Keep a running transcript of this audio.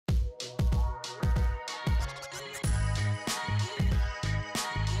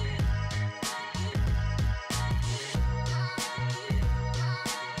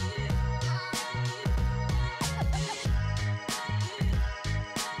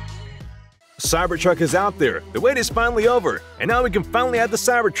Cybertruck is out there, the wait is finally over, and now we can finally add the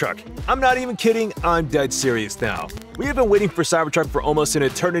Cybertruck. I'm not even kidding, I'm dead serious now. We have been waiting for Cybertruck for almost an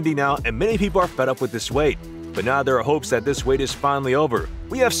eternity now, and many people are fed up with this wait. But now there are hopes that this wait is finally over.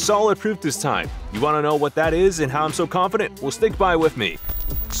 We have solid proof this time. You want to know what that is and how I'm so confident? Well, stick by with me.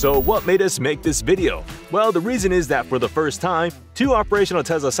 So what made us make this video? Well, the reason is that for the first time, two operational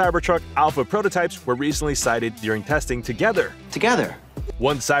Tesla Cybertruck Alpha prototypes were recently sighted during testing together.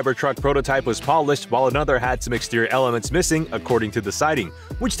 One Cybertruck prototype was polished while another had some exterior elements missing according to the sighting,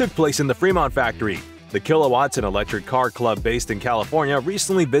 which took place in the Fremont factory. The Kilowatts, an electric car club based in California,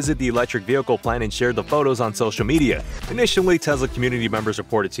 recently visited the electric vehicle plant and shared the photos on social media. Initially, Tesla community members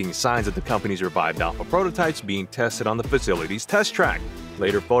reported seeing signs of the company's revived Alpha prototypes being tested on the facility's test track.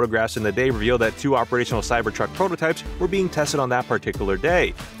 Later photographs in the day revealed that two operational Cybertruck prototypes were being tested on that particular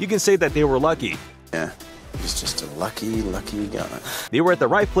day. You can say that they were lucky. Yeah. He's just a lucky guy. They were at the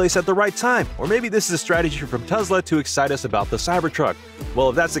right place at the right time, or maybe this is a strategy from Tesla to excite us about the Cybertruck. Well,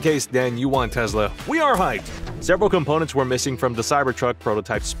 if that's the case, then you won, Tesla. We are hyped! Several components were missing from the Cybertruck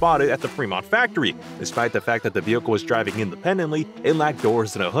prototype spotted at the Fremont factory. Despite the fact that the vehicle was driving independently, it lacked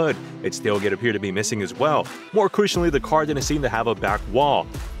doors and a hood. Its tailgate appeared to be missing as well. More crucially, the car didn't seem to have a back wall.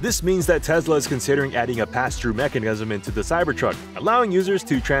 This means that Tesla is considering adding a pass-through mechanism into the Cybertruck, allowing users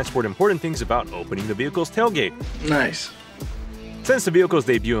to transport important things without opening the vehicle's tailgate. Nice. Since the vehicle's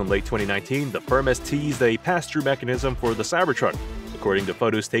debut in late 2019, the firm has teased a pass-through mechanism for the Cybertruck. According to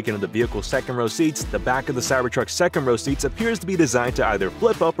photos taken of the vehicle's second-row seats, the back of the Cybertruck's second-row seats appears to be designed to either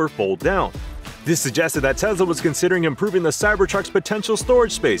flip up or fold down. This suggested that Tesla was considering improving the Cybertruck's potential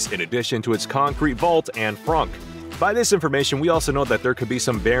storage space in addition to its concrete vault and frunk. By this information, we also know that there could be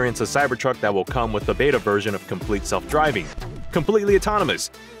some variants of Cybertruck that will come with the beta version of complete self-driving, completely autonomous.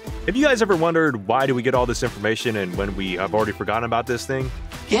 Have you guys ever wondered why do we get all this information and when we have already forgotten about this thing?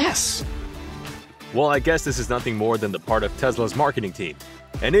 Yes. Well, I guess this is nothing more than the part of Tesla's marketing team.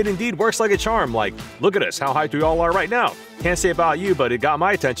 And it indeed works like a charm, like, look at us, how hyped we all are right now. Can't say about you, but it got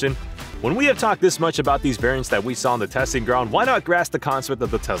my attention. When we have talked this much about these variants that we saw on the testing ground, why not grasp the concept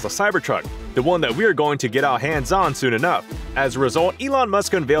of the Tesla Cybertruck, the one that we are going to get our hands on soon enough? As a result, Elon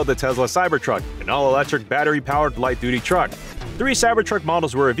Musk unveiled the Tesla Cybertruck, an all-electric battery-powered light-duty truck. 3 Cybertruck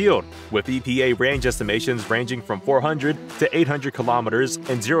models were revealed, with EPA range estimations ranging from 400 to 800 kilometers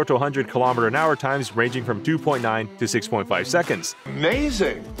and 0 to 100 km/h times ranging from 2.9 to 6.5 seconds.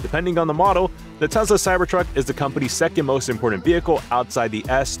 Amazing! Depending on the model, the Tesla Cybertruck is the company's second most important vehicle outside the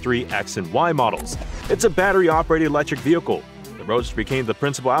S, 3, X, and Y models. It's a battery-operated electric vehicle. The Roadster became the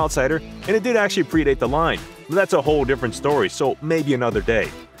principal outsider, and it did actually predate the line. But that's a whole different story, so maybe another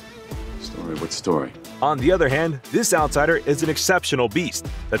day. Story? What story? On the other hand, this outsider is an exceptional beast.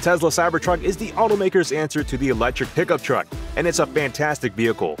 The Tesla Cybertruck is the automaker's answer to the electric pickup truck, and it's a fantastic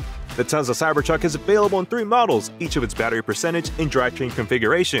vehicle. The Tesla Cybertruck is available in 3 models, each of its battery percentage and drivetrain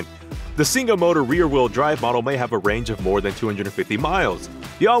configuration. The single-motor rear-wheel drive model may have a range of more than 250 miles.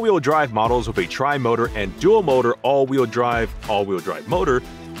 The all-wheel drive models with a tri-motor and dual-motor all-wheel drive motor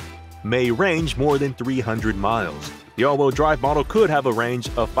may range more than 300 miles. The all-wheel drive model could have a range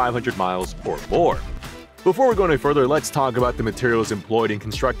of 500 miles or more. Before we go any further, let's talk about the materials employed in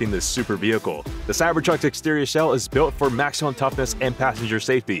constructing this super vehicle. The Cybertruck's exterior shell is built for maximum toughness and passenger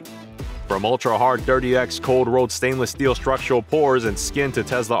safety. From ultra-hard 30X cold-rolled stainless steel structural pores and skin to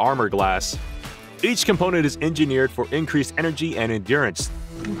Tesla armor glass, each component is engineered for increased energy and endurance.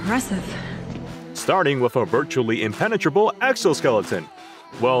 Impressive. Starting with a virtually impenetrable exoskeleton.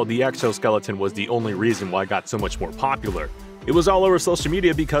 Well, the exoskeleton was the only reason why it got so much more popular. It was all over social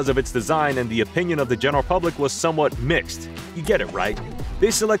media because of its design, and the opinion of the general public was somewhat mixed. You get it, right? They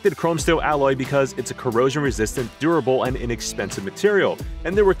selected chrome steel alloy because it's a corrosion-resistant, durable, and inexpensive material,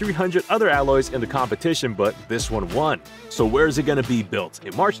 and there were 300 other alloys in the competition, but this one won. So where is it going to be built?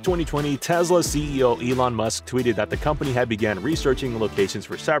 In March 2020, Tesla CEO Elon Musk tweeted that the company had begun researching locations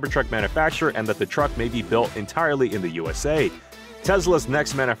for Cybertruck manufacture and that the truck may be built entirely in the USA. Tesla's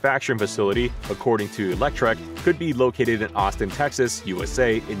next manufacturing facility, according to Electrek, could be located in Austin, Texas,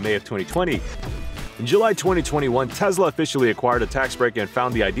 USA in May of 2020. In July 2021, Tesla officially acquired a tax break and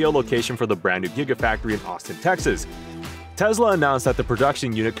found the ideal location for the brand new Giga Factory in Austin, Texas. Tesla announced that the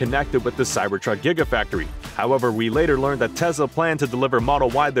production unit connected with the Cybertruck Giga Factory. However, we later learned that Tesla planned to deliver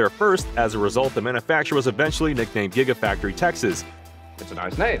Model Y there first. As a result, the manufacturer was eventually nicknamed Giga Factory Texas. It's a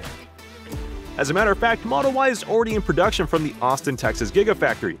nice name. As a matter of fact, Model Y is already in production from the Austin, Texas Giga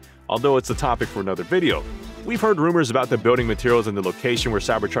Factory, although it's a topic for another video. We've heard rumors about the building materials and the location where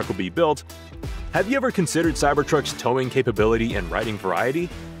Cybertruck will be built. Have you ever considered Cybertruck's towing capability and riding variety?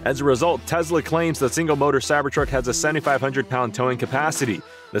 As a result, Tesla claims the single-motor Cybertruck has a 7,500-pound towing capacity.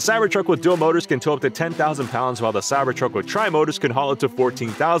 The Cybertruck with dual motors can tow up to 10,000 pounds, while the Cybertruck with tri-motors can haul up to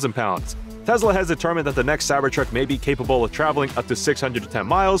 14,000 pounds. Tesla has determined that the next Cybertruck may be capable of traveling up to 610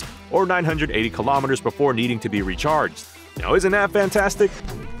 miles or 980 kilometers before needing to be recharged. Now, isn't that fantastic?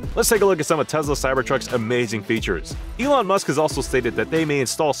 Let's take a look at some of Tesla Cybertruck's amazing features. Elon Musk has also stated that they may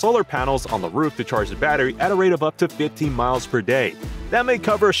install solar panels on the roof to charge the battery at a rate of up to 15 miles per day. That may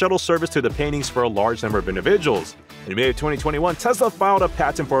cover a shuttle service to the paintings for a large number of individuals. In May of 2021, Tesla filed a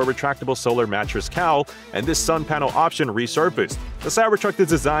patent for a retractable solar mattress cowl, and this sun panel option resurfaced. The Cybertruck is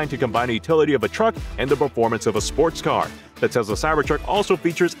designed to combine the utility of a truck and the performance of a sports car. The Tesla Cybertruck also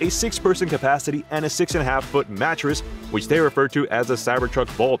features a 6-person capacity and a 6.5-foot mattress, which they refer to as a Cybertruck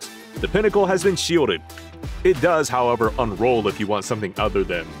Vault. The pinnacle has been shielded. It does, however, unroll if you want something other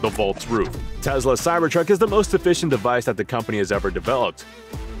than the Vault's roof. Tesla Cybertruck is the most efficient device that the company has ever developed.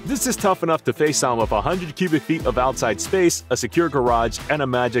 This is tough enough to face on with 100 cubic feet of outside space, a secure garage, and a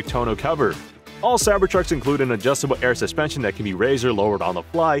magic tonneau cover. All Cybertrucks include an adjustable air suspension that can be raised or lowered on the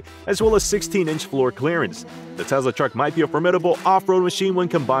fly, as well as 16-inch floor clearance. The Tesla truck might be a formidable off-road machine when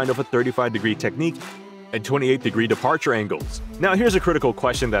combined with a 35-degree technique and 28-degree departure angles. Now here's a critical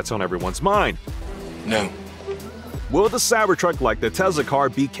question that's on everyone's mind. No. Will the Cybertruck, like the Tesla car,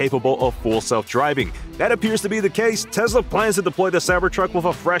 be capable of full self-driving? That appears to be the case. Tesla plans to deploy the Cybertruck with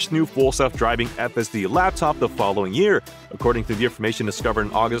a fresh new full self-driving FSD laptop the following year. According to the information discovered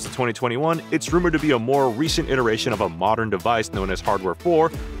in August of 2021, it's rumored to be a more recent iteration of a modern device known as Hardware 4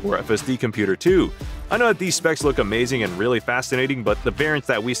 or FSD Computer 2. I know that these specs look amazing and really fascinating, but the variants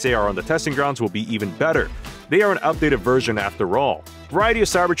that we say are on the testing grounds will be even better. They are an updated version after all. Variety of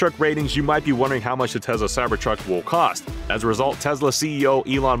Cybertruck ratings, you might be wondering how much the Tesla Cybertruck will cost. As a result, Tesla CEO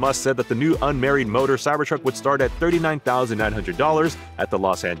Elon Musk said that the new unmarried motor Cybertruck would start at $39,900 at the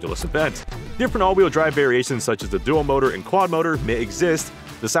Los Angeles event. Different all-wheel drive variations such as the dual motor and quad motor may exist.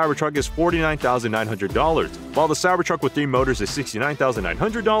 The Cybertruck is $49,900, while the Cybertruck with 3 motors is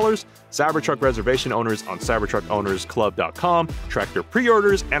 $69,900. Cybertruck reservation owners on CybertruckOwnersClub.com track their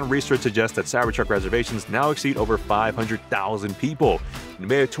pre-orders, and research suggests that Cybertruck reservations now exceed over 500,000 people. In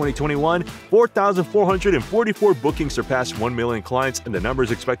May of 2021, 4,444 bookings surpassed 1 million clients, and the number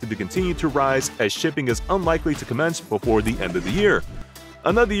is expected to continue to rise as shipping is unlikely to commence before the end of the year.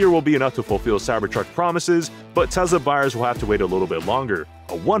 Another year will be enough to fulfill Cybertruck promises, but Tesla buyers will have to wait a little bit longer.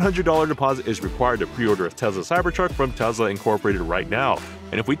 A $100 deposit is required to pre-order a Tesla Cybertruck from Tesla Incorporated right now.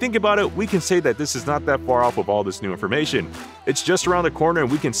 And if we think about it, we can say that this is not that far off with all this new information. It's just around the corner,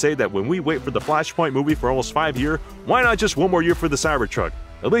 and we can say that when we wait for the Flashpoint movie for almost 5 years, why not just 1 more year for the Cybertruck?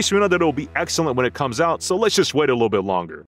 At least we know that it will be excellent when it comes out, so let's just wait a little bit longer.